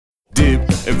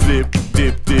and flip,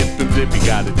 dip, dip, and flip. You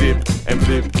gotta dip and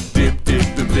flip, dip,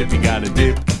 dip, and flip. You gotta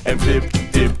dip and flip,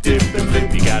 dip, dip, and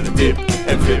flip. You gotta dip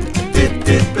and flip, dip,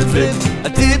 dip, and flip. A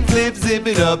dip, flip, zip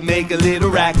it up, make a little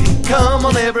racket. Come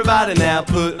on, everybody, now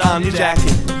put on your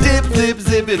jacket. Dip, flip,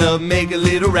 zip it up, make a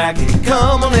little racket.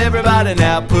 Come on, everybody,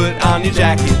 now put on your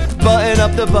jacket. Button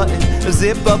up the button,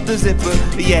 zip up the zipper.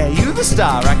 Yeah, you the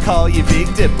star, I call you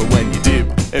Big Dipper. When you dip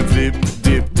and flip,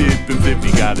 dip, dip, and flip.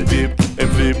 You gotta dip and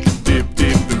flip, dip,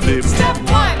 dip, and flip. Step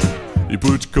 1. You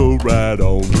put your coat right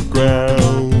on the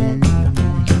ground.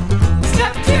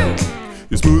 Step 2.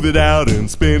 You smooth it out and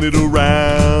spin it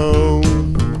around.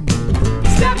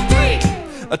 Step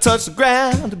 3. I touch the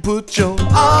ground and put your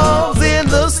arms in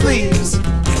the sleeves.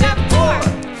 Step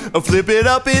 4. Flip it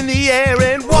up in the air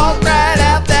and walk right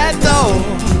out that door.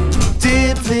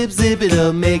 Dip, flip, zip it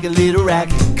up, make a little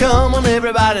racket. Come on,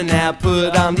 everybody, now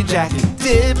put on your jacket.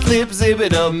 Dip, flip, zip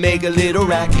it up, make a little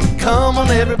racket. Come on,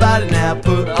 everybody, now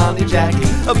put on your jacket.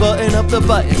 A button up the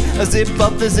button, a zip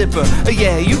up the zipper.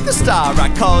 Yeah, you the star, I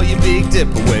call you Big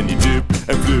Dipper. When you dip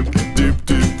and flip, dip,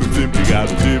 dip, and flip. You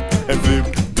gotta dip and flip,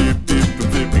 dip, dip,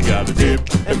 and flip. You gotta dip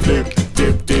and flip,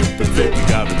 dip, dip, and flip. You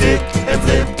gotta dip and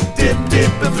flip, dip,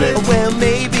 dip, and flip. Well,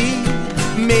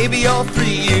 maybe you're 3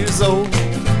 years old.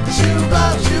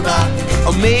 Shoo-ba, shoo-ba.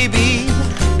 Or maybe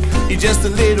you're just a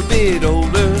little bit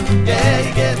older. Yeah,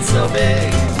 you get so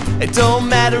big. It don't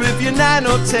matter if you're 9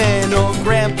 or 10 or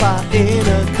grandpa in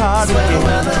a cardigan.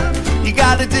 weather. You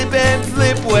gotta dip and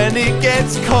flip when it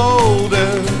gets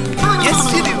colder. Yes,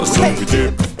 you do. So you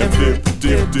dip and flip,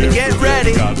 dip, dip. Get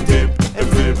ready. Gotta dip and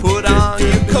flip. Put on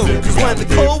your coat, cause when the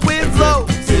cold wind blows,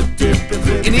 Dip, dip, and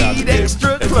flip. you need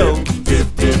extra clothes. Dip,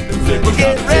 dip, and flip. Well,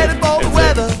 get ready for the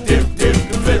weather, Dip, dip,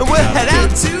 and flip. and we'll head out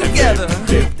together.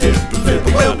 Dip, dip, and flip.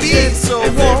 We'll be so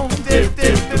warm Dip,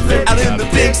 dip, and flip. out in the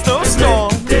big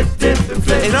snowstorm Dip, dip, and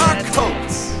flip. in our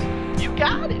coats. You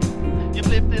got it. You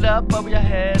flipped it up over your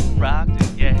head and rocked it.